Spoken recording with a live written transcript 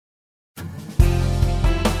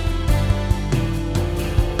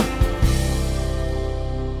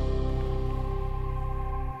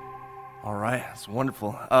right, that's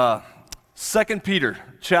wonderful. 2 Peter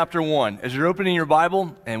chapter 1. As you're opening your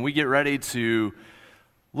Bible and we get ready to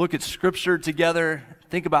look at Scripture together,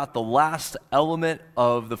 think about the last element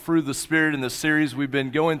of the fruit of the Spirit in the series we've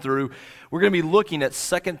been going through. We're going to be looking at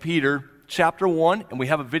 2 Peter chapter 1, and we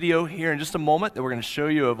have a video here in just a moment that we're going to show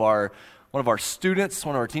you of one of our students,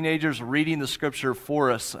 one of our teenagers, reading the Scripture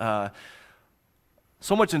for us.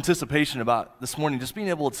 So much anticipation about this morning, just being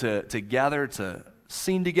able to gather, to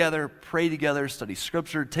sing together, pray together, study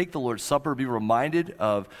Scripture, take the Lord's Supper, be reminded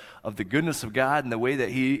of the goodness of God and the way that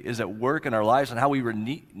He is at work in our lives and how we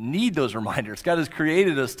need those reminders. God has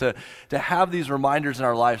created us to have these reminders in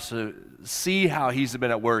our lives, to see how He's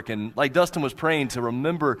been at work. And like Dustin was praying, to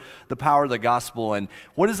remember the power of the gospel. And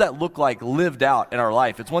what does that look like lived out in our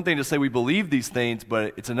life? It's one thing to say we believe these things,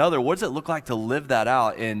 but it's another, what does it look like to live that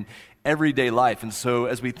out in everyday life? And so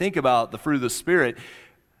as we think about the fruit of the Spirit,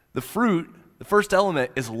 the first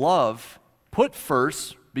element is love, put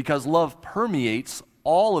first because love permeates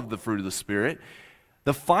all of the fruit of the Spirit.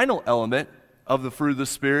 The final element of the fruit of the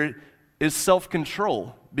Spirit is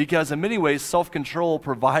self-control, because in many ways self-control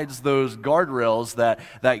provides those guardrails,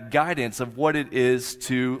 that guidance of what it is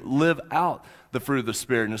to live out the fruit of the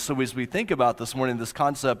Spirit. And so as we think about this morning, this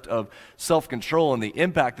concept of self-control and the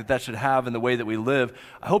impact that should have in the way that we live,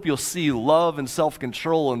 I hope you'll see love and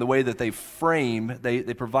self-control in the way that they frame,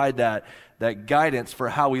 they provide that guidance for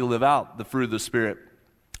how we live out the fruit of the Spirit.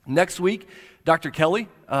 Next week, Dr. Kelly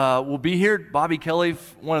will be here. Bobby Kelly,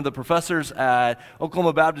 one of the professors at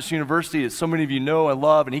Oklahoma Baptist University, that so many of you know and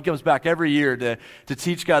love, and he comes back every year to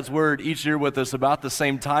teach God's Word each year with us about the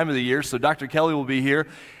same time of the year. So Dr. Kelly will be here.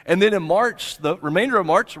 And then in March, the remainder of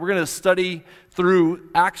March, we're going to study through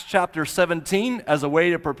Acts chapter 17 as a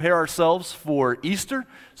way to prepare ourselves for Easter.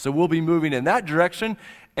 So we'll be moving in that direction.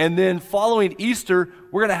 And then following Easter,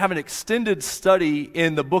 we're going to have an extended study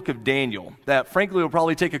in the book of Daniel that frankly will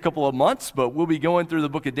probably take a couple of months, but we'll be going through the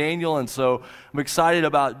book of Daniel, and so I'm excited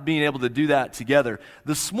about being able to do that together.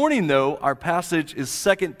 This morning, though, our passage is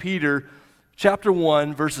 2 Peter chapter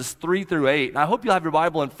 1, verses 3 through 8. And I hope you'll have your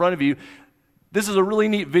Bible in front of you. This is a really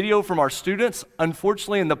neat video from our students.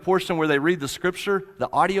 Unfortunately, in the portion where they read the Scripture, the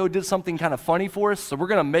audio did something kind of funny for us, so we're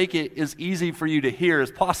going to make it as easy for you to hear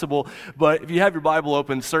as possible. But if you have your Bible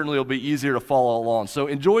open, certainly it'll be easier to follow along. So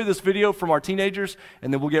enjoy this video from our teenagers,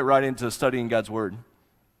 and then we'll get right into studying God's Word.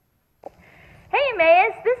 Hey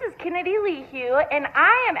Emmaus, this is Kennedy Leahew, and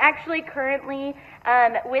I am actually currently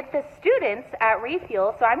with the students at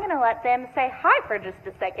Refuel, so I'm going to let them say hi for just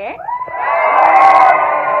a second.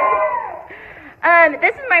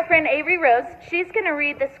 This is my friend Avery Rose. She's going to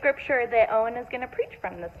read the scripture that Owen is going to preach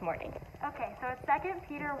from this morning. Okay, so it's 2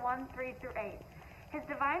 Peter 1, 3 through 8. His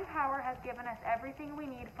divine power has given us everything we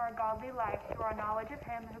need for a godly life through our knowledge of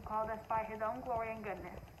Him who called us by His own glory and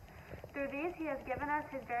goodness. Through these He has given us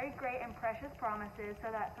His very great and precious promises, so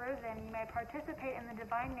that through them you may participate in the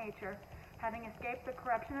divine nature, having escaped the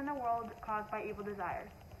corruption in the world caused by evil desires.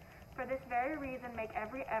 For this very reason make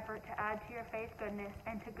every effort to add to your faith goodness,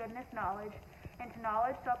 and to goodness knowledge, and to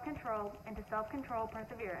knowledge self-control, and to self-control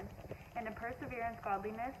perseverance, and to perseverance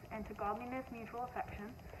godliness, and to godliness mutual affection,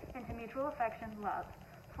 and to mutual affection love.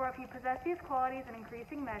 For if you possess these qualities in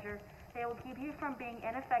increasing measure, they will keep you from being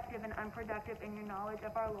ineffective and unproductive in your knowledge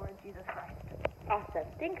of our Lord Jesus Christ. Awesome.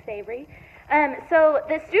 Thanks, Avery. So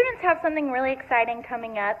the students have something really exciting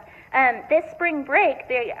coming up. This spring break,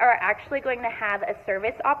 they are actually going to have a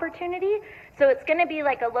service opportunity. So it's going to be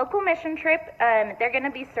like a local mission trip. They're going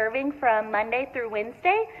to be serving from Monday through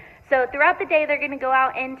Wednesday. So throughout the day, they're going to go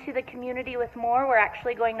out into the community with more. We're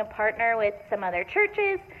actually going to partner with some other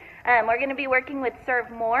churches. We're going to be working with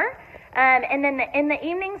Serve More. And then in the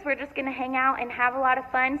evenings, we're just going to hang out and have a lot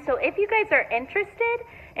of fun. So if you guys are interested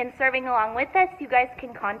in serving along with us, you guys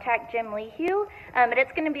can contact Jim Leahew. But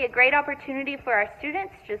it's going to be a great opportunity for our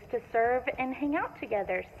students just to serve and hang out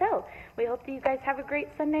together. So we hope that you guys have a great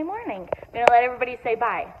Sunday morning. I'm going to let everybody say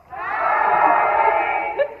bye.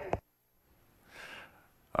 Bye.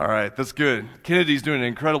 All right, that's good. Kennedy's doing an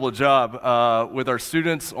incredible job with our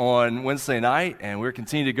students on Wednesday night, and we're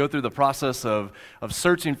continuing to go through the process of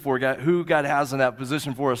searching for who God has in that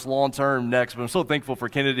position for us long-term next. But I'm so thankful for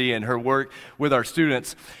Kennedy and her work with our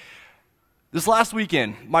students. This last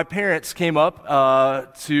weekend, my parents came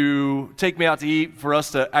up to take me out to eat for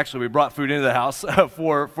us to, actually we brought food into the house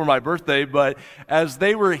for my birthday, but as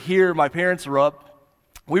they were here, my parents were up,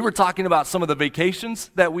 we were talking about some of the vacations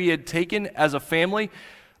that we had taken as a family.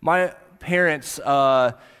 My parents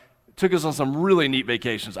took us on some really neat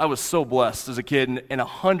vacations. I was so blessed as a kid in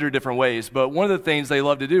 100 different ways, but one of the things they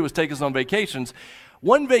loved to do was take us on vacations.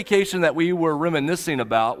 One vacation that we were reminiscing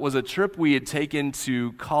about was a trip we had taken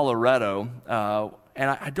to Colorado, and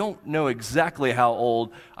I don't know exactly how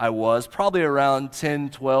old I was, probably around 10,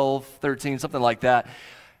 12, 13, something like that.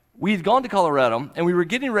 We had gone to Colorado, and we were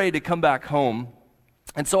getting ready to come back home,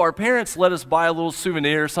 and so our parents let us buy a little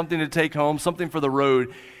souvenir, something to take home, something for the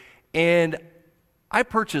road, and I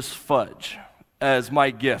purchased fudge as my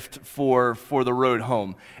gift for the road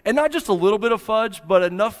home. And not just a little bit of fudge, but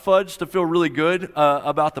enough fudge to feel really good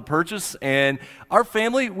about the purchase. And our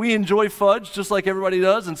family, we enjoy fudge just like everybody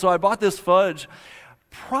does, and so I bought this fudge.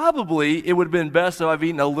 Probably it would have been best if I've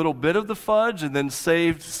eaten a little bit of the fudge and then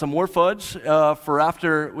saved some more fudge for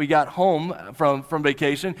after we got home from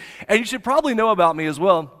vacation. And you should probably know about me as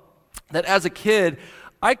well, that as a kid,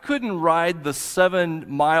 I couldn't ride the 7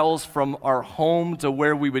 miles from our home to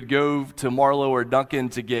where we would go to Marlowe or Dunkin'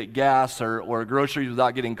 to get gas or groceries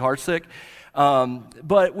without getting car sick.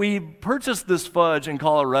 But we purchased this fudge in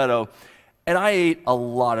Colorado, and I ate a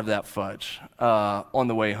lot of that fudge on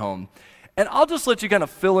the way home. And I'll just let you kind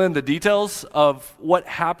of fill in the details of what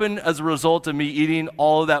happened as a result of me eating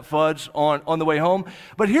all of that fudge on the way home.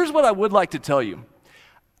 But here's what I would like to tell you.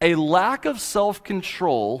 A lack of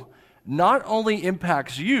self-control not only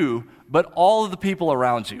impacts you, but all of the people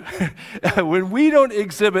around you. When we don't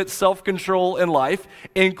exhibit self-control in life,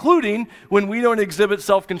 including when we don't exhibit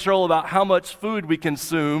self-control about how much food we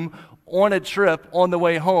consume on a trip on the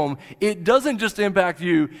way home, it doesn't just impact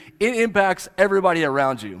you, it impacts everybody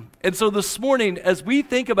around you. And so this morning, as we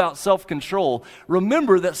think about self-control,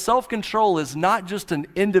 remember that self-control is not just an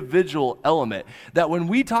individual element. That when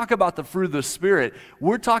we talk about the fruit of the Spirit,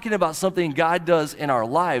 we're talking about something God does in our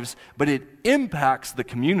lives, but it impacts the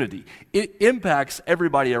community. It impacts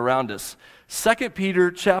everybody around us. 2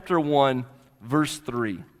 Peter chapter 1, verse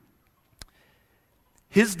 3.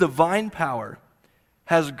 His divine power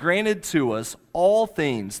has granted to us all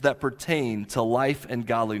things that pertain to life and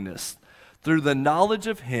godliness, through the knowledge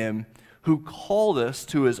of him who called us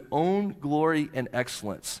to his own glory and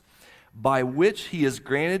excellence, by which he has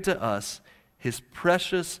granted to us his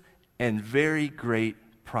precious and very great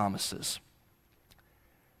promises.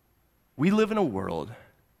 We live in a world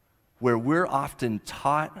where we're often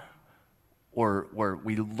taught or where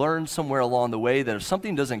we learn somewhere along the way that if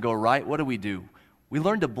something doesn't go right, what do? We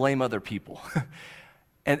learn to blame other people.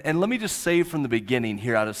 And let me just say from the beginning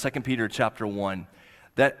here out of 2 Peter chapter 1,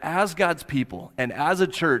 that as God's people and as a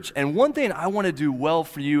church, and one thing I want to do well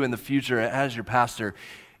for you in the future as your pastor,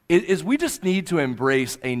 is we just need to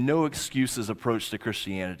embrace a no excuses approach to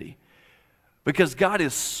Christianity. Because God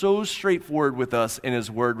is so straightforward with us in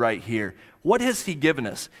his word right here. What has he given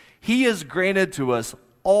us? He has granted to us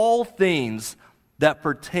all things that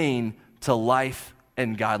pertain to life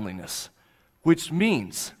and godliness, which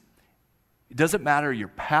means it doesn't matter your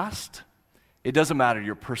past, it doesn't matter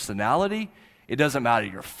your personality, it doesn't matter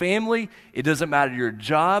your family, it doesn't matter your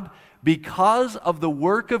job. Because of the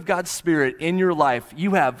work of God's Spirit in your life,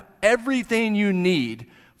 you have everything you need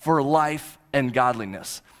for life and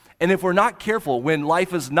godliness. And if we're not careful, when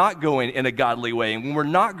life is not going in a godly way, and when we're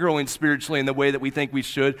not growing spiritually in the way that we think we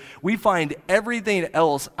should, we find everything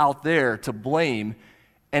else out there to blame,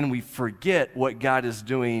 and we forget what God is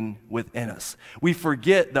doing within us. We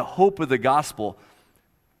forget the hope of the gospel.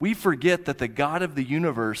 We forget that the God of the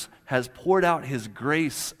universe has poured out his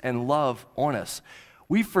grace and love on us.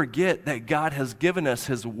 We forget that God has given us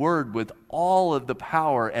his word with all of the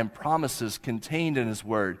power and promises contained in his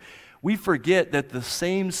word. We forget that the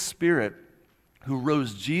same Spirit who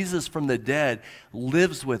rose Jesus from the dead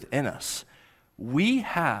lives within us. We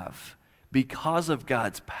have, because of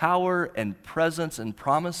God's power and presence and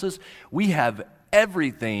promises, we have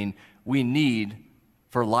everything we need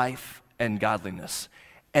for life and godliness.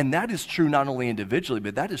 And that is true not only individually,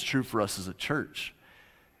 but that is true for us as a church.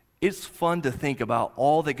 It's fun to think about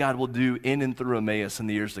all that God will do in and through Emmaus in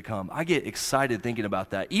the years to come. I get excited thinking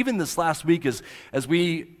about that. Even this last week as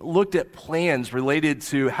we looked at plans related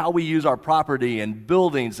to how we use our property and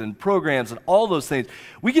buildings and programs and all those things,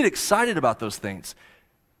 we get excited about those things.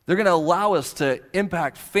 They're going to allow us to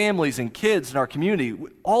impact families and kids in our community.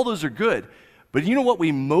 All those are good. But you know what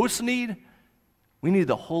we most need? We need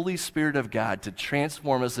the Holy Spirit of God to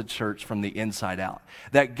transform us as a church from the inside out.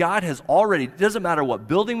 That God has already, it doesn't matter what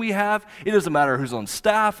building we have, it doesn't matter who's on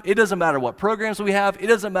staff, it doesn't matter what programs we have, it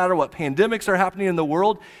doesn't matter what pandemics are happening in the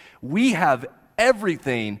world. We have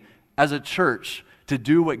everything as a church to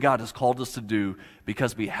do what God has called us to do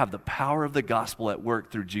because we have the power of the gospel at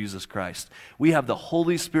work through Jesus Christ. We have the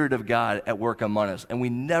Holy Spirit of God at work among us, and we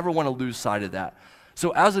never want to lose sight of that.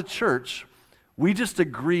 So as a church, we just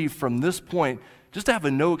agree from this point just to have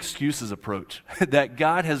a no excuses approach, that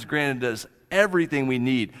God has granted us everything we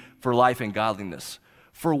need for life and godliness.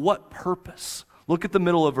 For what purpose? Look at the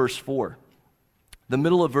middle of verse 4. The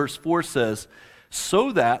middle of verse 4 says,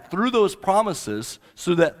 so that through those promises,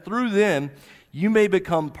 so that through them you may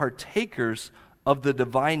become partakers of the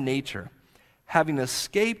divine nature, having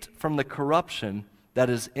escaped from the corruption that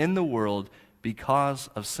is in the world because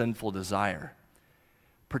of sinful desire.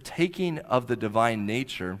 Partaking of the divine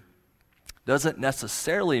nature doesn't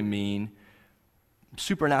necessarily mean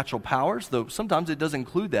supernatural powers, though sometimes it does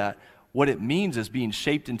include that. What it means is being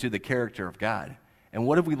shaped into the character of God. And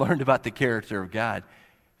what have we learned about the character of God?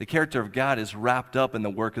 The character of God is wrapped up in the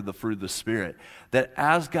work of the fruit of the Spirit. That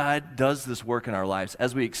as God does this work in our lives,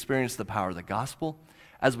 as we experience the power of the gospel,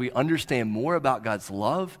 as we understand more about God's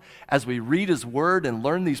love, as we read His Word and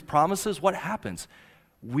learn these promises, what happens?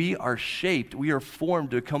 We are shaped, we are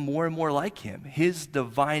formed to become more and more like Him. His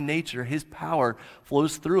divine nature, His power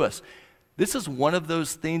flows through us. This is one of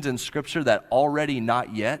those things in Scripture that already,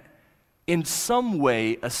 not yet, in some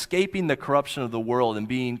way, escaping the corruption of the world and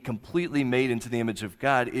being completely made into the image of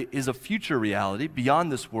God is a future reality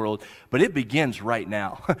beyond this world, but it begins right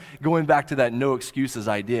now. Going back to that no excuses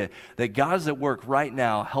idea, that God is at work right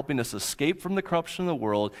now helping us escape from the corruption of the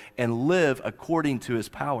world and live according to His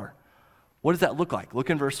power. What does that look like? Look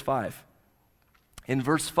in verse 5. In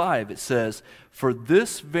verse 5, it says, for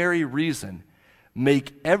this very reason,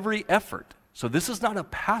 make every effort. So this is not a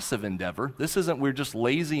passive endeavor. This isn't we're just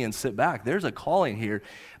lazy and sit back. There's a calling here.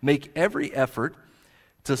 Make every effort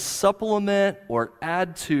to supplement or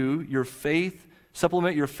add to your faith,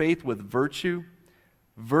 supplement your faith with virtue,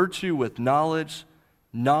 virtue with knowledge,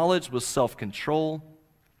 knowledge with self-control,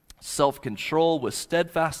 self-control with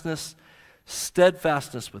steadfastness,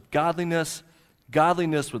 steadfastness with godliness,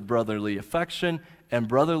 godliness with brotherly affection, and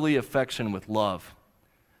brotherly affection with love.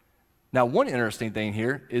 Now, one interesting thing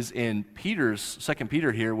here is in 2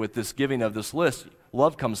 Peter here with this giving of this list,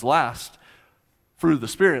 love comes last. Fruit of the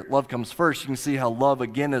Spirit, love comes first. You can see how love,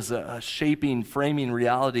 again, is a shaping, framing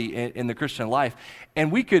reality in the Christian life.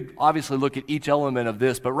 And we could obviously look at each element of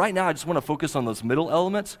this, but right now I just want to focus on those middle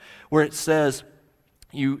elements where it says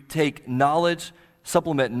you take knowledge,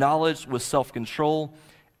 supplement knowledge with self-control,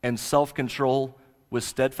 and self-control with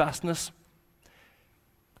steadfastness.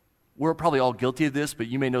 We're probably all guilty of this, but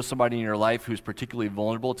you may know somebody in your life who's particularly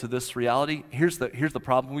vulnerable to this reality. Here's the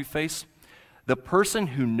problem we face. The person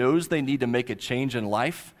who knows they need to make a change in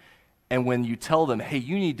life, and when you tell them, hey,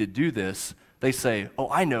 you need to do this, they say, oh,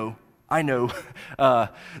 I know.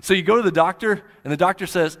 So you go to the doctor, and the doctor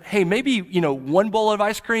says, hey, maybe, 1 bowl of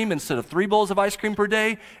ice cream instead of 3 bowls of ice cream per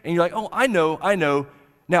day. And you're like, oh, I know.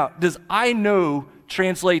 Now, does I know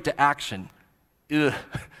translate to action? Ugh.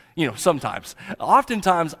 Sometimes.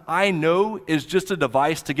 Oftentimes, I know is just a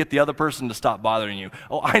device to get the other person to stop bothering you.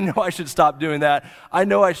 Oh, I know I should stop doing that. I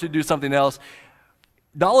know I should do something else.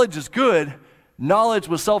 Knowledge is good. Knowledge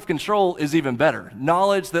with self-control is even better.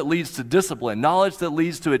 Knowledge that leads to discipline. Knowledge that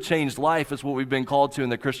leads to a changed life is what we've been called to in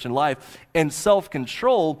the Christian life. And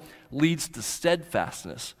self-control leads to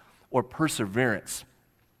steadfastness or perseverance.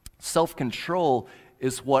 Self-control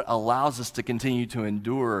is what allows us to continue to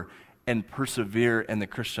endure and persevere in the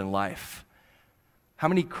Christian life. How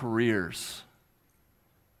many careers,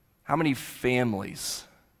 how many families,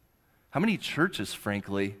 how many churches,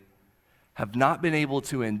 frankly, have not been able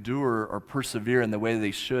to endure or persevere in the way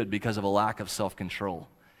they should because of a lack of self-control?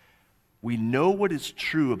 We know what is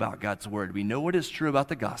true about God's Word. We know what is true about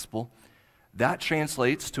the gospel. That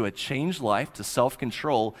translates to a changed life, to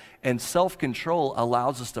self-control, and self-control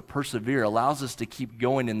allows us to persevere, allows us to keep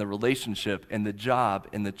going in the relationship, in the job,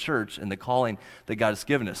 in the church, in the calling that God has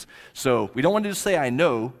given us. So we don't want to just say, I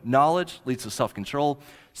know. Knowledge leads to self-control.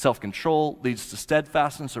 Self-control leads to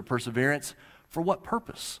steadfastness or perseverance. For what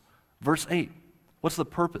purpose? Verse 8, what's the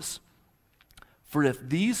purpose? For if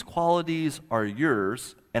these qualities are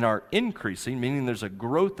yours and are increasing, meaning there's a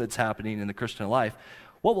growth that's happening in the Christian life,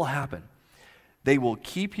 what will happen? They will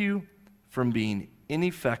keep you from being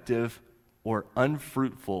ineffective or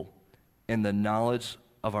unfruitful in the knowledge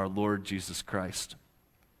of our Lord Jesus Christ.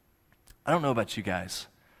 I don't know about you guys,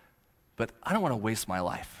 but I don't want to waste my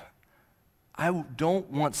life. I don't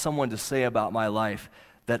want someone to say about my life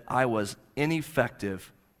that I was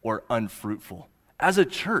ineffective or unfruitful. As a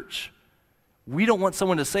church, we don't want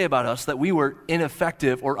someone to say about us that we were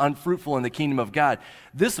ineffective or unfruitful in the kingdom of God.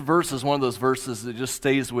 This verse is one of those verses that just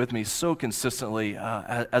stays with me so consistently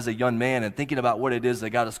as a young man and thinking about what it is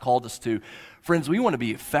that God has called us to. Friends, we want to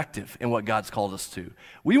be effective in what God's called us to.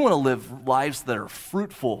 We want to live lives that are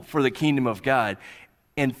fruitful for the kingdom of God.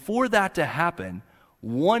 And for that to happen,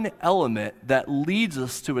 one element that leads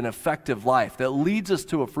us to an effective life, that leads us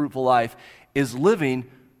to a fruitful life, is living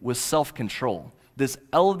with self-control. This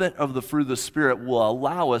element of the fruit of the Spirit will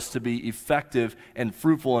allow us to be effective and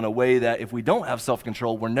fruitful in a way that if we don't have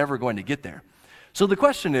self-control, we're never going to get there. So the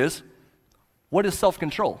question is, what is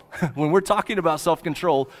self-control? When we're talking about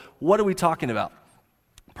self-control, what are we talking about?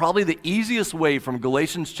 Probably the easiest way from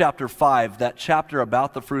Galatians chapter 5, that chapter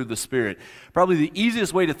about the fruit of the Spirit, probably the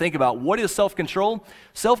easiest way to think about what is self-control.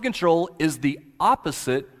 Self-control is the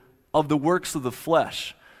opposite of the works of the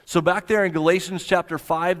flesh. So back there in Galatians chapter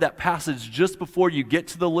 5, that passage just before you get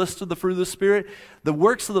to the list of the fruit of the Spirit, the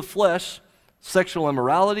works of the flesh, sexual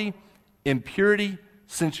immorality, impurity,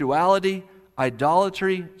 sensuality,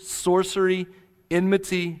 idolatry, sorcery,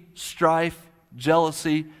 enmity, strife,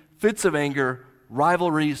 jealousy, fits of anger,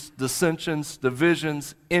 rivalries, dissensions,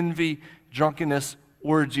 divisions, envy, drunkenness,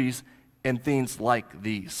 orgies, and things like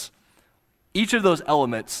these. Each of those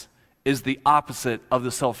elements is the opposite of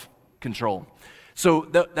the self-control. So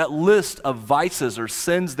that list of vices or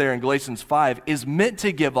sins there in Galatians 5 is meant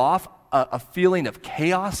to give off a feeling of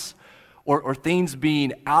chaos or things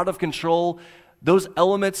being out of control. Those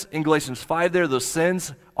elements in Galatians 5 there, those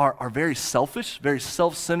sins, are very selfish, very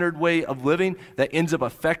self-centered way of living that ends up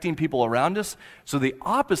affecting people around us. So the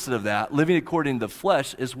opposite of that, living according to the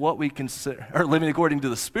flesh, is what we consider, or living according to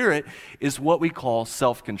the Spirit, is what we call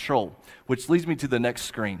self-control, which leads me to the next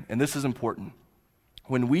screen, and this is important.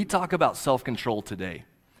 When we talk about self-control today,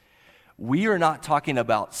 we are not talking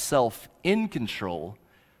about self in control.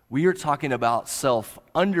 We are talking about self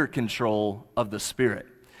under control of the Spirit.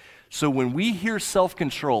 So when we hear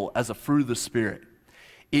self-control as a fruit of the Spirit,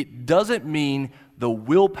 it doesn't mean the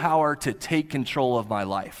willpower to take control of my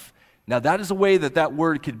life. Now, that is a way that that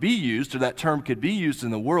word could be used, or that term could be used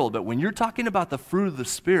in the world, but when you're talking about the fruit of the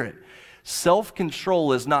Spirit,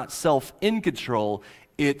 self-control is not self in control,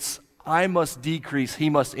 it's I must decrease, he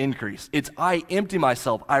must increase. It's I empty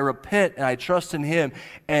myself, I repent, and I trust in him,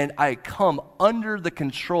 and I come under the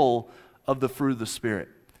control of the fruit of the Spirit.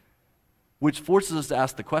 Which forces us to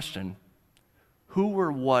ask the question, who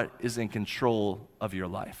or what is in control of your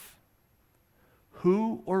life?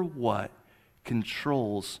 Who or what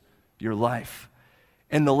controls your life?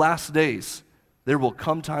 In the last days, there will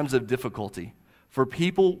come times of difficulty, for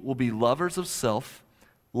people will be lovers of self,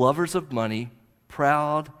 lovers of money,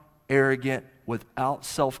 proud, arrogant, without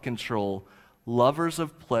self-control, lovers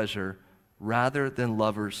of pleasure rather than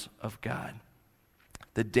lovers of God.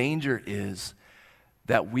 The danger is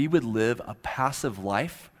that we would live a passive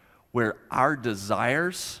life where our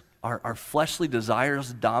desires, our fleshly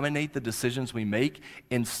desires, dominate the decisions we make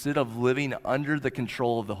instead of living under the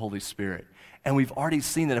control of the Holy Spirit. And we've already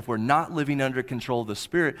seen that if we're not living under control of the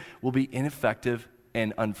Spirit, we'll be ineffective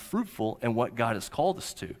and unfruitful in what God has called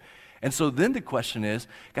us to. And so then the question is,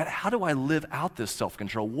 God, how do I live out this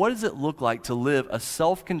self-control? What does it look like to live a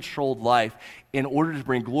self-controlled life in order to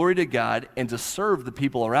bring glory to God and to serve the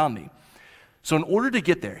people around me? So in order to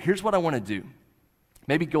get there, here's what I want to do.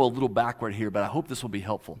 Maybe go a little backward here, but I hope this will be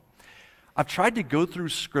helpful. I've tried to go through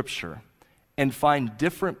Scripture and find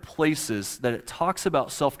different places that it talks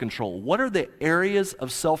about self-control. What are the areas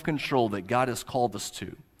of self-control that God has called us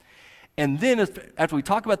to? And then after we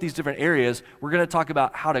talk about these different areas, we're going to talk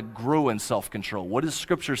about how to grow in self-control. What does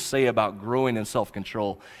Scripture say about growing in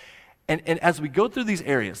self-control? And as we go through these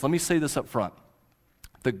areas, let me say this up front.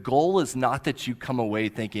 The goal is not that you come away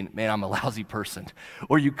thinking, man, I'm a lousy person,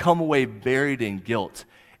 or you come away buried in guilt.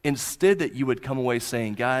 Instead, that you would come away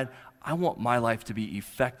saying, God, I want my life to be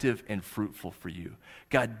effective and fruitful for you.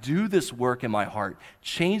 God, do this work in my heart.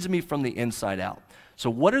 Change me from the inside out. So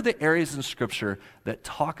what are the areas in Scripture that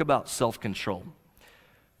talk about self-control?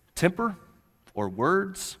 Temper or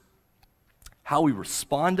words? How we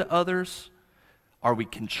respond to others? Are we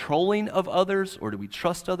controlling of others, or do we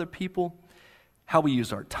trust other people? How we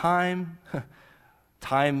use our time.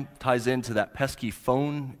 Time ties into that pesky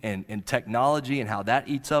phone and technology and how that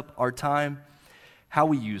eats up our time. How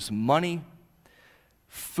we use money,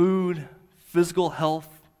 food, physical health,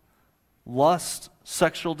 lust,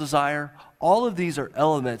 sexual desire. All of these are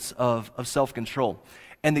elements of self-control.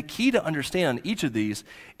 And the key to understand on each of these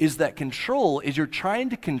is that control is you're trying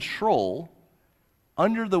to control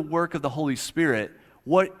under the work of the Holy Spirit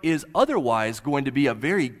what is otherwise going to be a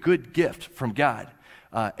very good gift from God.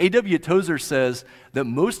 A.W. Tozer says that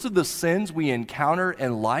most of the sins we encounter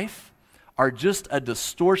in life are just a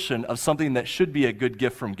distortion of something that should be a good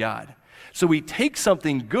gift from God. So we take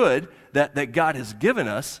something good that God has given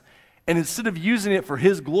us, and instead of using it for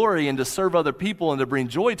His glory and to serve other people and to bring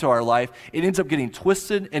joy to our life, it ends up getting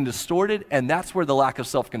twisted and distorted, and that's where the lack of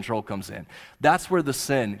self-control comes in. That's where the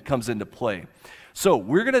sin comes into play. So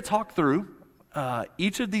we're going to talk through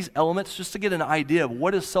each of these elements just to get an idea of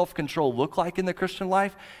what does self-control look like in the Christian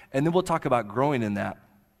life, and then we'll talk about growing in that.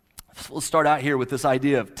 So we'll start out here with this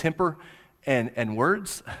idea of temper and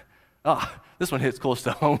words. This one hits close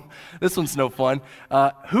to home. This one's no fun.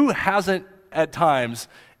 Who hasn't at times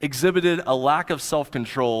exhibited a lack of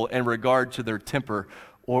self-control in regard to their temper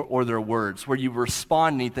or their words, where you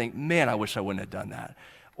respond and you think, man, I wish I wouldn't have done that,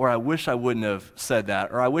 or I wish I wouldn't have said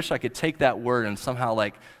that, or I wish I could take that word and somehow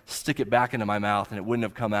like stick it back into my mouth and it wouldn't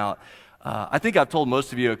have come out. I think I've told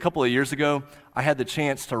most of you a couple of years ago, I had the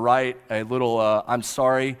chance to write a little I'm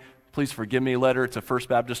sorry, please forgive me letter to First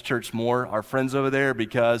Baptist Church Moore, our friends over there,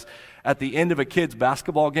 because at the end of a kid's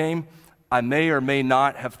basketball game, I may or may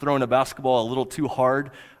not have thrown a basketball a little too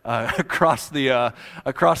hard across the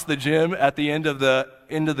gym at the end of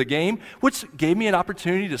the game, which gave me an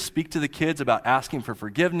opportunity to speak to the kids about asking for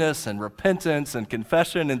forgiveness and repentance and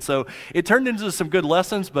confession. And so it turned into some good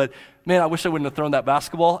lessons. But man, I wish I wouldn't have thrown that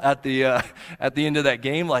basketball at the end of that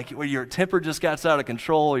game. Like where your temper just gets out of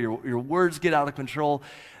control, your words get out of control.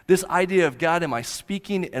 This idea of, God, am I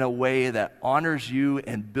speaking in a way that honors you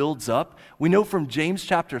and builds up? We know from James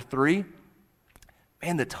chapter 3,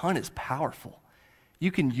 man, the tongue is powerful. You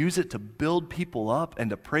can use it to build people up and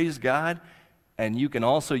to praise God, and you can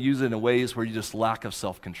also use it in ways where you just lack of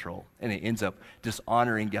self-control, and it ends up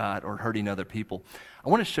dishonoring God or hurting other people. I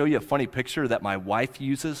want to show you a funny picture that my wife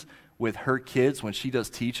uses with her kids when she does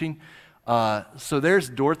teaching. So there's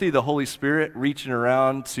Dorothy, the Holy Spirit, reaching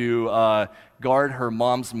around to guard her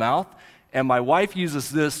mom's mouth. And my wife uses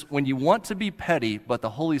this when you want to be petty, but the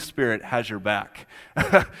Holy Spirit has your back.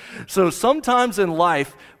 So sometimes in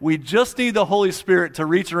life, we just need the Holy Spirit to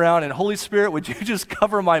reach around and, Holy Spirit, would you just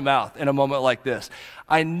cover my mouth in a moment like this?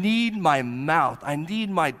 I need my mouth. I need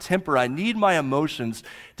my temper. I need my emotions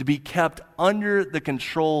to be kept under the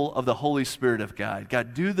control of the Holy Spirit of God.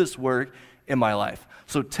 God, do this work in my life.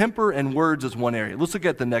 So temper and words is one area. Let's look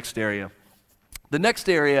at the next area. The next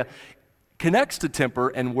area connects to temper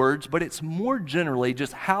and words, but it's more generally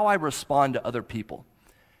just how I respond to other people.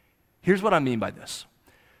 Here's what I mean by this.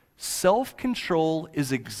 Self-control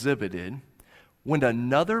is exhibited when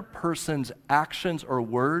another person's actions or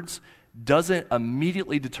words doesn't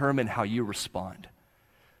immediately determine how you respond.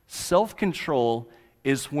 Self-control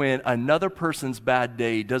is when another person's bad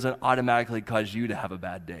day doesn't automatically cause you to have a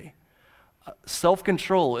bad day.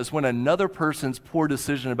 Self-control is when another person's poor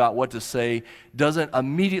decision about what to say doesn't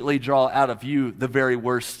immediately draw out of you the very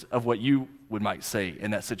worst of what you might say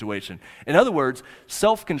in that situation. In other words,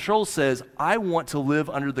 self-control says, I want to live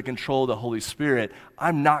under the control of the Holy Spirit.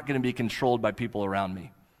 I'm not going to be controlled by people around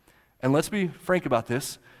me. And let's be frank about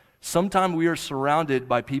this. Sometimes we are surrounded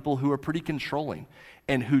by people who are pretty controlling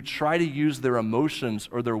and who try to use their emotions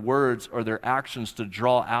or their words or their actions to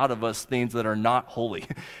draw out of us things that are not holy,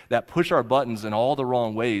 that push our buttons in all the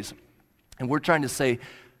wrong ways. And we're trying to say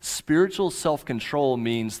spiritual self-control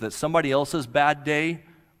means that somebody else's bad day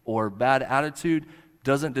or bad attitude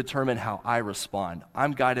doesn't determine how I respond.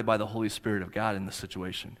 I'm guided by the Holy Spirit of God in this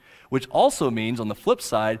situation, which also means, on the flip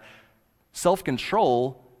side,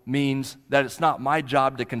 self-control means that it's not my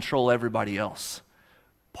job to control everybody else.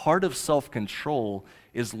 Part of self-control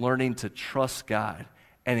is learning to trust God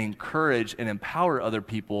and encourage and empower other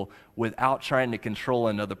people without trying to control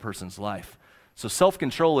another person's life. So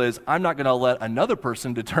self-control is, I'm not going to let another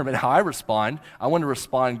person determine how I respond. I want to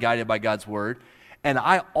respond guided by God's word. And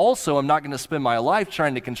I also am not going to spend my life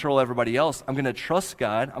trying to control everybody else. I'm going to trust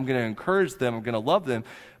God. I'm going to encourage them. I'm going to love them.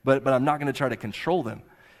 But I'm not going to try to control them.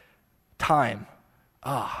 Time.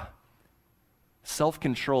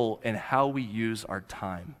 Self-control and how we use our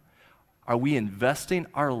time. Are we investing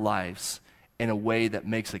our lives in a way that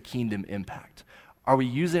makes a kingdom impact? Are we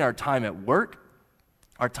using our time at work,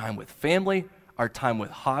 our time with family, our time with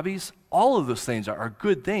hobbies? All of those things are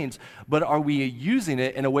good things, but are we using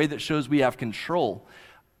it in a way that shows we have control?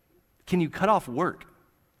 Can you cut off work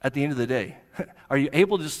at the end of the day? Are you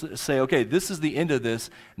able to just say, okay, this is the end of this,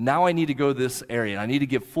 now I need to go to this area, and I need to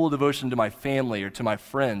give full devotion to my family or to my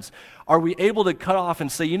friends? Are we able to cut off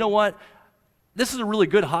and say, you know what, this is a really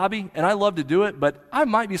good hobby, and I love to do it, but I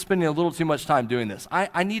might be spending a little too much time doing this.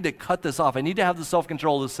 I need to cut this off. I need to have the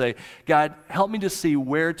self-control to say, God, help me to see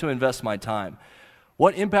where to invest my time.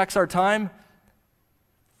 What impacts our time?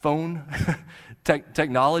 Phone,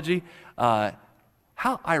 technology.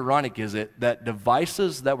 How ironic is it that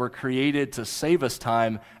devices that were created to save us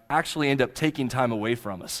time actually end up taking time away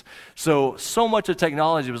from us? So much of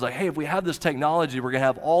technology was like, hey, if we have this technology, we're going to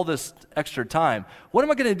have all this extra time. What am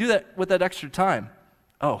I going to do with that extra time?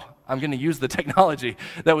 Oh, I'm going to use the technology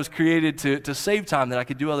that was created to save time that I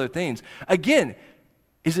could do other things. Again,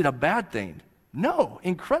 is it a bad thing? No,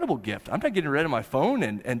 incredible gift. I'm not getting rid of my phone,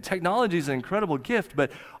 and technology is an incredible gift,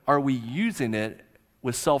 but are we using it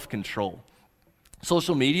with self-control?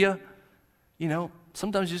 Social media,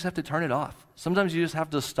 sometimes you just have to turn it off. Sometimes you just have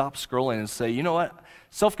to stop scrolling and say, you know what?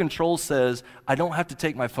 Self-control says I don't have to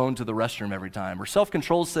take my phone to the restroom every time. Or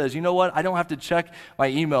self-control says, you know what? I don't have to check my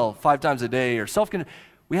email 5 times a day. Or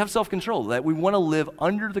we have self-control, that we want to live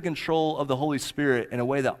under the control of the Holy Spirit in a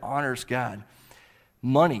way that honors God.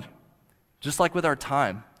 Money, just like with our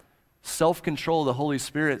time, self-control of the Holy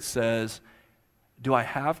Spirit says, do I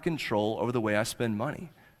have control over the way I spend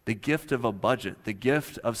money? The gift of a budget, the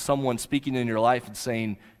gift of someone speaking in your life and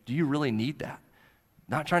saying, do you really need that?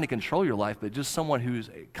 Not trying to control your life, but just someone who's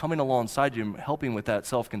coming alongside you and helping with that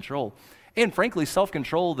self-control. And frankly,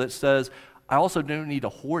 self-control that says, I also don't need to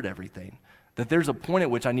hoard everything. That there's a point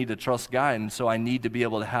at which I need to trust God, and so I need to be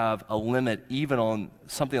able to have a limit even on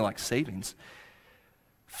something like savings.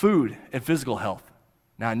 Food and physical health.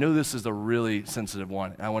 Now, I know this is a really sensitive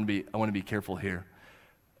one, and I want to be careful here.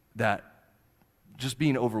 That just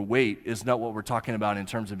being overweight is not what we're talking about in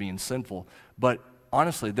terms of being sinful. But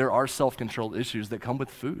honestly, there are self-control issues that come with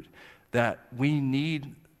food, that we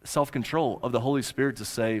need self-control of the Holy Spirit to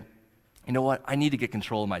say, you know what, I need to get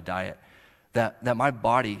control of my diet. That my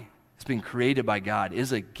body is being created by God,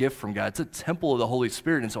 is a gift from God. It's a temple of the Holy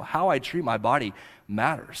Spirit, and so how I treat my body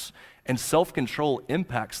matters. And self-control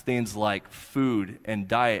impacts things like food and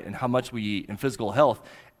diet and how much we eat and physical health.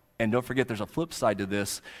 And don't forget, there's a flip side to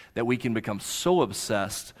this, that we can become so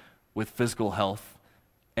obsessed with physical health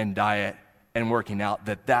and diet and working out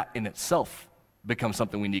that in itself becomes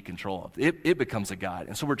something we need control of. It becomes a God.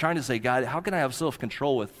 And so we're trying to say, God, how can I have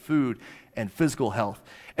self-control with food and physical health?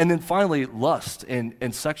 And then finally, lust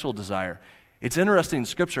and sexual desire. It's interesting in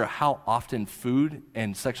Scripture how often food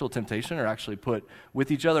and sexual temptation are actually put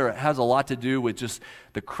with each other. It has a lot to do with just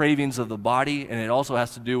the cravings of the body, and it also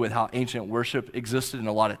has to do with how ancient worship existed in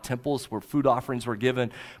a lot of temples where food offerings were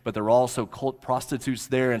given, but there were also cult prostitutes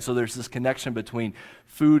there, and so there's this connection between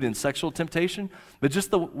food and sexual temptation. But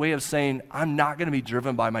just the way of saying, I'm not going to be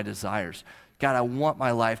driven by my desires. God, I want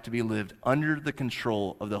my life to be lived under the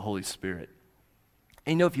control of the Holy Spirit.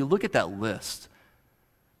 And if you look at that list,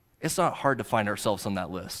 it's not hard to find ourselves on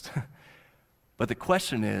that list. But the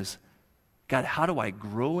question is, God, how do I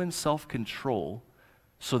grow in self-control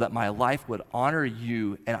so that my life would honor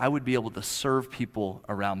you and I would be able to serve people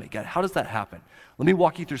around me? God, how does that happen? Let me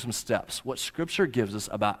walk you through some steps, what Scripture gives us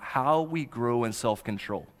about how we grow in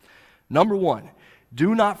self-control. Number 1,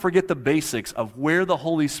 do not forget the basics of where the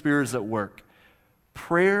Holy Spirit is at work.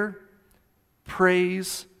 Prayer,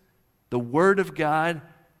 praise, the Word of God,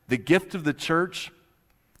 the gift of the church,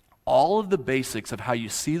 all of the basics of how you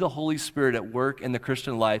see the Holy Spirit at work in the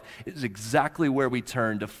Christian life is exactly where we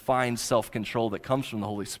turn to find self-control that comes from the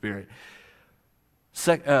Holy Spirit.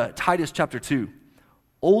 Titus chapter 2,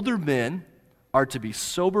 older men are to be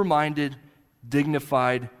sober-minded,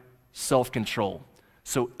 dignified, self-control.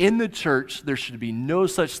 So in the church, there should be no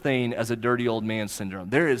such thing as a dirty old man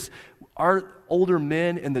syndrome. Our older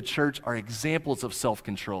men in the church are examples of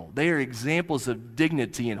self-control. They are examples of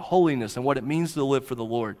dignity and holiness and what it means to live for the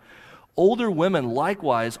Lord. Older women,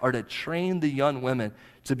 likewise, are to train the young women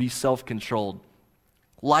to be self-controlled.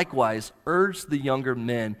 Likewise, urge the younger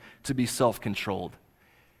men to be self-controlled.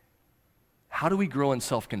 How do we grow in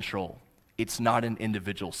self-control? It's not an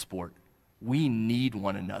individual sport. We need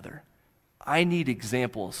one another. I need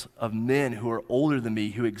examples of men who are older than me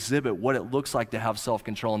who exhibit what it looks like to have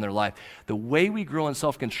self-control in their life. The way we grow in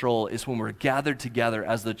self-control is when we're gathered together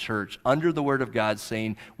as the church under the Word of God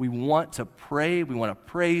saying we want to pray, we want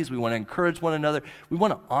to praise, we want to encourage one another, we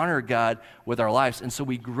want to honor God with our lives. And so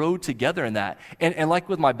we grow together in that. And like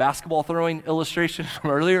with my basketball throwing illustration from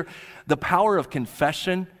earlier, the power of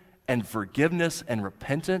confession and forgiveness and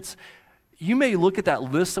repentance, you may look at that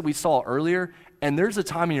list that we saw earlier, and there's a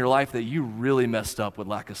time in your life that you really messed up with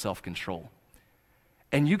lack of self-control.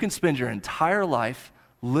 And you can spend your entire life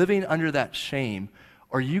living under that shame,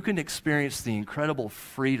 or you can experience the incredible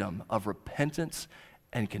freedom of repentance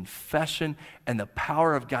and confession and the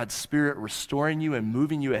power of God's Spirit restoring you and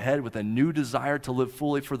moving you ahead with a new desire to live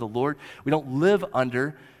fully for the Lord. We don't live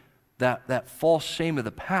under that false shame of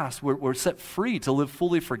the past. We're set free to live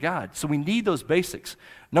fully for God. So we need those basics.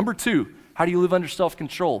 Number 2, how do you live under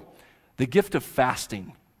self-control? The gift of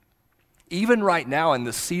fasting. Even right now in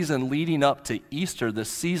the season leading up to Easter, the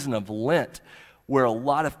season of Lent, where a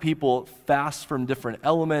lot of people fast from different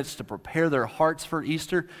elements to prepare their hearts for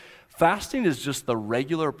Easter, fasting is just the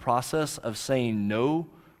regular process of saying no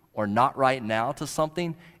or not right now to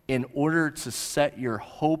something in order to set your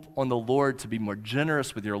hope on the Lord to be more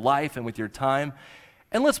generous with your life and with your time.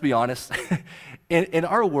 And let's be honest, in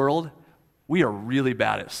our world, we are really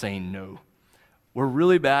bad at saying no. We're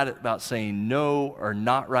really bad about saying no or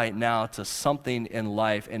not right now to something in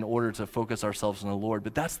life in order to focus ourselves on the Lord.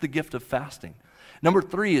 But that's the gift of fasting. Number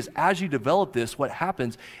 3 is as you develop this, what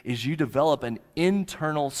happens is you develop an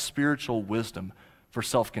internal spiritual wisdom for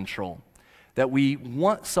self-control. That we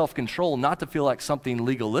want self-control not to feel like something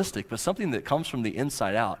legalistic, but something that comes from the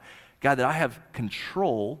inside out. God, that I have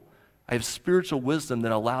control, I have spiritual wisdom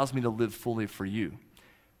that allows me to live fully for you.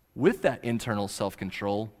 With that internal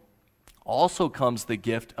self-control also comes the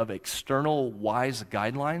gift of external wise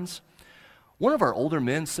guidelines. One of our older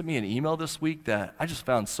men sent me an email this week that I just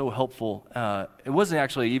found so helpful. It wasn't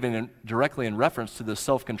actually even directly in reference to the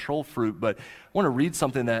self-control fruit, but I want to read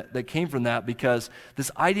something that came from that, because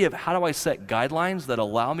this idea of how do I set guidelines that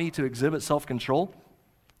allow me to exhibit self-control.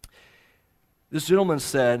 This gentleman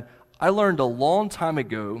said, I learned a long time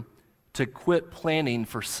ago to quit planning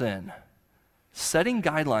for sin. Setting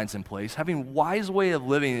guidelines in place, having a wise way of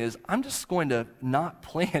living is, I'm just going to not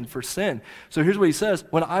plan for sin. So here's what he says.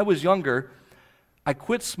 When I was younger, I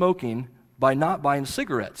quit smoking by not buying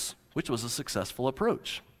cigarettes, which was a successful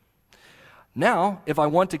approach. Now, if I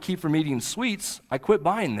want to keep from eating sweets, I quit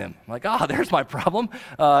buying them. I'm like, there's my problem.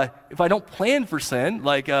 If I don't plan for sin,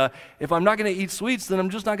 if I'm not going to eat sweets, then I'm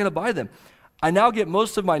just not going to buy them. I now get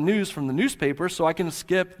most of my news from the newspaper, so I can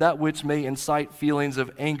skip that which may incite feelings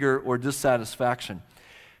of anger or dissatisfaction.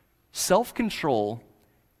 Self-control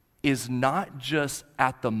is not just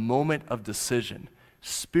at the moment of decision.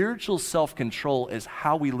 Spiritual self-control is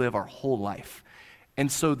how we live our whole life.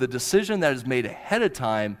 And so the decision that is made ahead of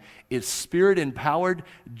time is spirit-empowered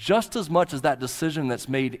just as much as that decision that's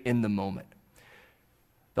made in the moment.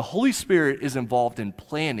 The Holy Spirit is involved in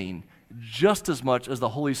planning just as much as the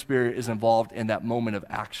Holy Spirit is involved in that moment of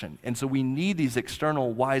action. And so we need these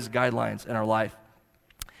external wise guidelines in our life.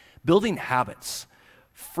 Building habits,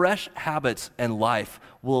 fresh habits in life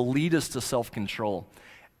will lead us to self-control.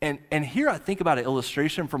 And here I think about an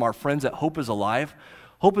illustration from our friends at Hope is Alive.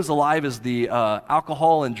 Hope is Alive is the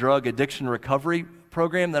alcohol and drug addiction recovery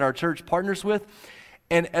program that our church partners with.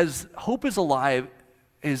 And as Hope is Alive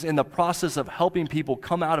is in the process of helping people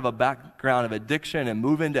come out of a background of addiction and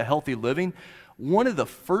move into healthy living, one of the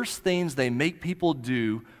first things they make people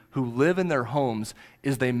do who live in their homes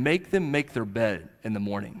is they make them make their bed in the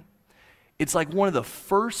morning. It's like one of the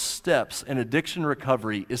first steps in addiction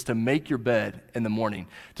recovery is to make your bed in the morning.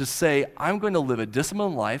 To say, I'm going to live a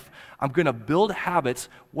disciplined life. I'm going to build habits.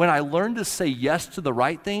 When I learn to say yes to the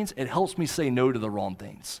right things, it helps me say no to the wrong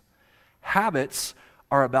things. Habits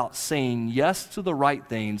are about saying yes to the right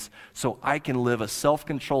things so I can live a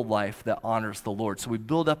self-controlled life that honors the Lord. So we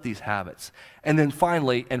build up these habits. And then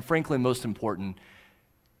finally, and frankly most important,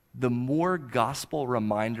 the more gospel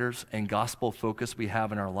reminders and gospel focus we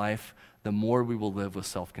have in our life, the more we will live with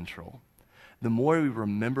self-control. The more we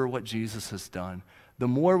remember what Jesus has done, the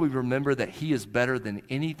more we remember that he is better than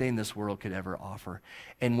anything this world could ever offer.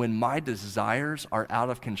 And when my desires are out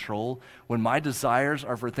of control, when my desires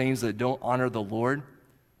are for things that don't honor the Lord,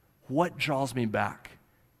 what draws me back?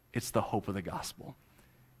 It's the hope of the gospel.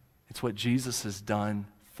 It's what Jesus has done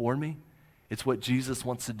for me. It's what Jesus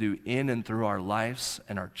wants to do in and through our lives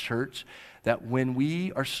and our church, that when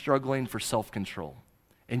we are struggling for self-control,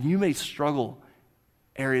 and you may struggle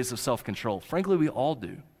areas of self-control, frankly, we all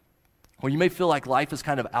do, or you may feel like life is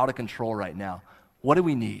kind of out of control right now. What do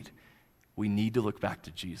we need? We need to look back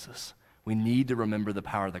to Jesus. We need to remember the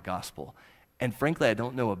power of the gospel. And frankly, I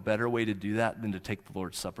don't know a better way to do that than to take the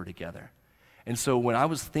Lord's Supper together. And so when I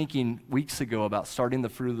was thinking weeks ago about starting the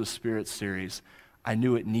Fruit of the Spirit series, I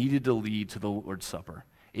knew it needed to lead to the Lord's Supper.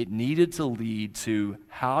 It needed to lead to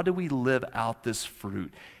how do we live out this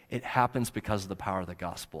fruit? It happens because of the power of the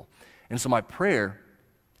gospel. And so my prayer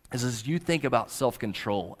is as you think about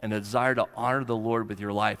self-control and a desire to honor the Lord with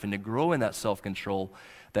your life and to grow in that self-control,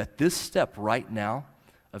 that this step right now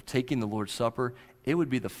of taking the Lord's Supper, it would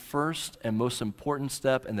be the first and most important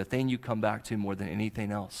step and the thing you come back to more than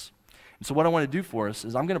anything else. And so what I want to do for us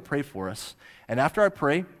is I'm going to pray for us. And after I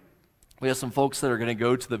pray, we have some folks that are going to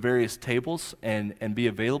go to the various tables and be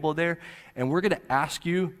available there. And we're going to ask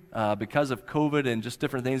you, because of COVID and just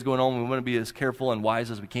different things going on, we want to be as careful and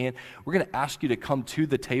wise as we can. We're going to ask you to come to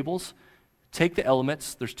the tables, take the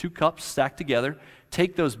elements. There's 2 cups stacked together.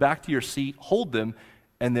 Take those back to your seat, hold them,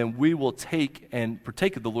 and then we will take and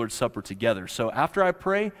partake of the Lord's Supper together. So after I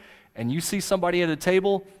pray and you see somebody at a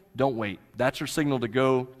table, don't wait. That's your signal to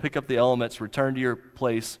go, pick up the elements, return to your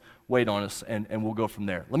place, wait on us, and we'll go from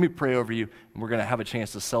there. Let me pray over you, and we're going to have a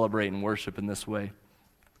chance to celebrate and worship in this way.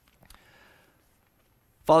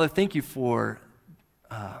 Father, thank you for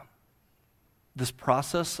this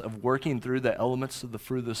process of working through the elements of the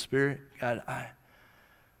fruit of the Spirit, God,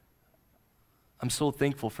 I'm so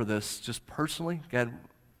thankful for this just personally. God,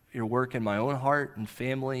 your work in my own heart and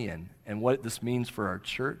family and what this means for our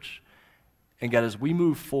church. And God, as we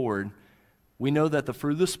move forward, we know that the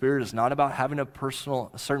fruit of the Spirit is not about having a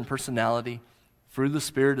certain personality. Fruit of the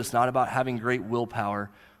Spirit is not about having great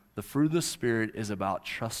willpower. The fruit of the Spirit is about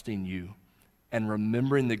trusting you and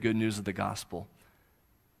remembering the good news of the gospel.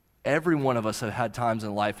 Every one of us have had times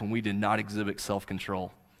in life when we did not exhibit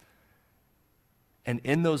self-control. And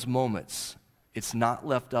in those moments, it's not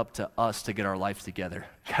left up to us to get our life together.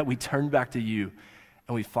 God, we turn back to you,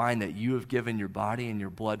 and we find that you have given your body and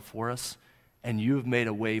your blood for us, and you have made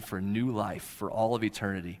a way for new life for all of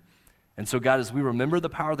eternity. And so, God, as we remember the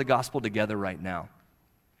power of the gospel together right now,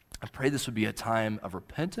 I pray this would be a time of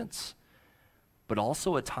repentance, but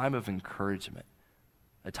also a time of encouragement,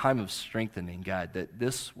 a time of strengthening, God, that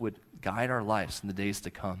this would guide our lives in the days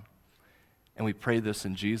to come. And we pray this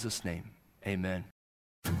in Jesus' name. Amen.